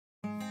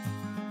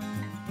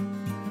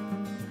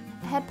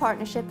Head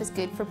partnership is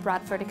good for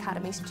Bradford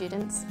Academy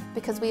students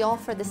because we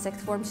offer the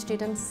sixth form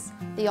students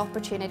the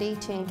opportunity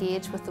to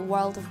engage with the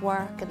world of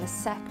work and the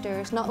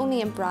sectors, not only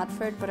in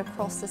Bradford but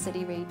across the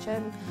city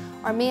region.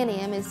 Our main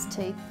aim is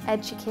to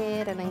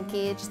educate and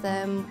engage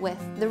them with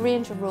the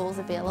range of roles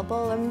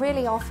available and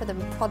really offer them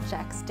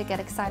projects to get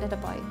excited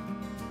about.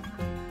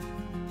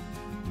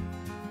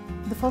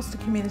 The Foster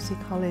Community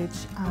College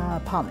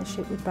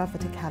partnership with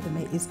Bradford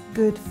Academy is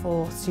good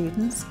for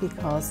students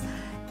because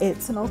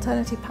it's an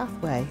alternative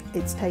pathway.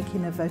 It's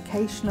taking a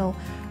vocational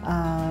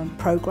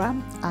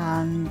programme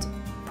and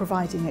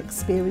providing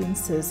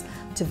experiences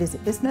to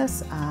visit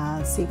business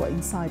and see what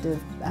inside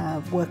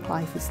of work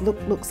life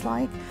looks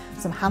like,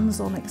 some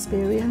hands-on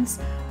experience.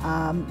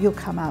 You'll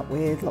come out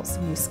with lots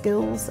of new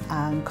skills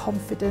and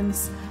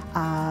confidence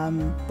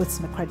with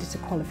some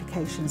accredited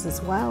qualifications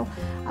as well.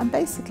 And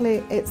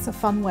basically it's a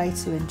fun way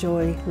to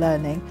enjoy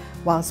learning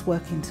whilst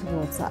working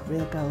towards that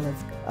real goal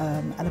of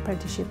an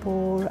apprenticeship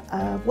or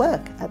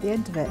work at the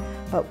end of it.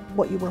 But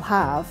what you will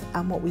have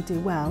and what we do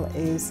well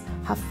is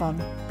have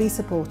fun, be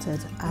supported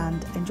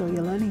and enjoy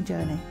your learning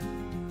journey.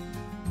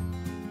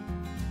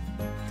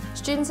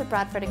 Students at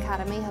Bradford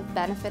Academy have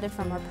benefited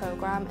from our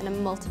programme in a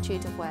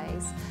multitude of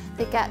ways.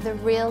 They get the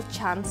real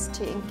chance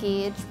to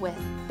engage with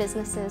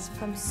businesses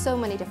from so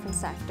many different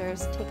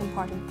sectors, taking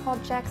part in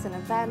projects and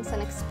events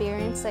and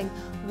experiencing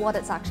what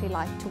it's actually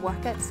like to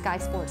work at Sky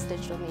Sports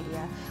Digital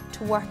Media,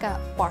 to work at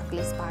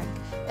Barclays Bank.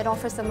 It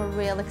offers them a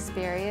real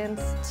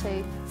experience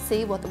to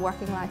see what the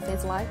working life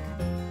is like.